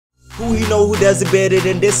Who you know who does it better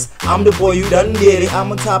than this? I'm the boy, you done get it.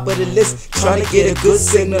 I'm on top of the list, trying to get a good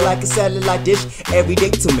signal like a satellite dish. Every day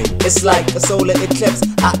to me, it's like a solar eclipse.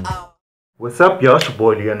 What's up, y'all? It's your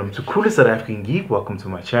boy Leon. I'm the coolest South African geek. Welcome to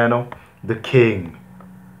my channel, the King,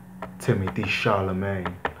 Timothy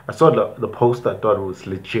Charlemagne. I saw the post. I thought it was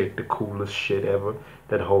legit, the coolest shit ever.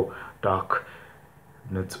 That whole dark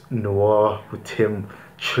noir with him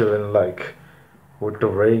chilling like with the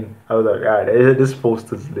rain. I was like, alright, this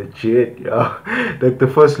poster is legit, yo. Like the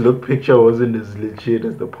first look picture wasn't as legit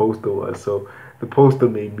as the poster was, so the poster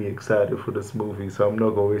made me excited for this movie. So I'm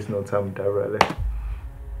not gonna waste no time with that, really.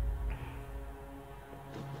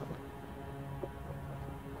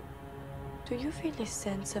 Do you feel a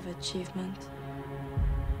sense of achievement?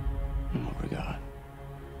 In what regard?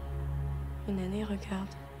 In any regard.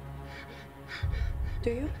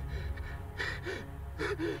 Do you?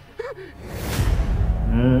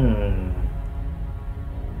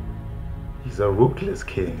 He's a ruthless A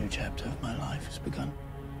king. new chapter of my life has begun.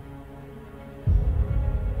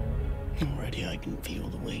 Already I can feel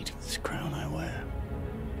the weight of this crown I wear.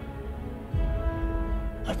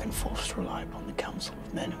 I've been forced to rely upon the counsel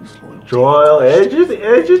of men whose loyalty Joel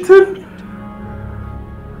Edgerton?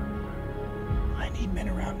 I need men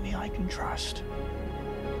around me I can trust.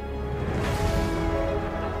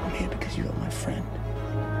 I'm here because you are my friend.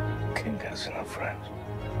 King has no friends.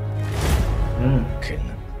 King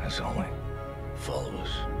has only followers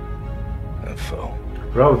and foe.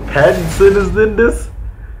 Robert Pattinson is in this?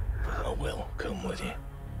 I will come with you.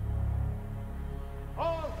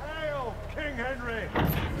 All hail King Henry!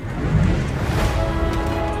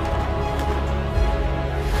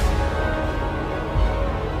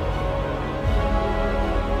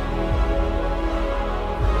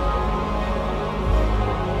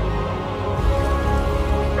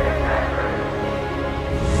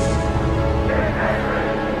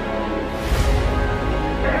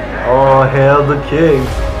 Oh, hail the king.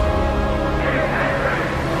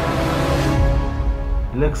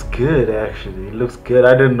 He looks good, actually. He looks good.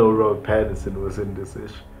 I didn't know Robert Pattinson was in this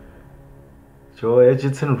ish. Joel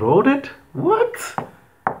Edgerton wrote it? What?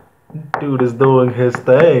 Dude is doing his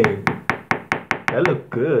thing. That looked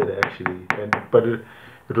good, actually. But it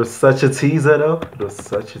was such a teaser, though. It was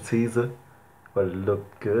such a teaser. But it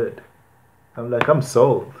looked good. I'm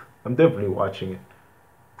sold. I'm definitely watching it.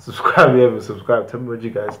 Subscribe if you haven't subscribed. Tell me what you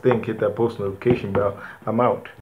guys think. Hit that post notification bell. I'm out.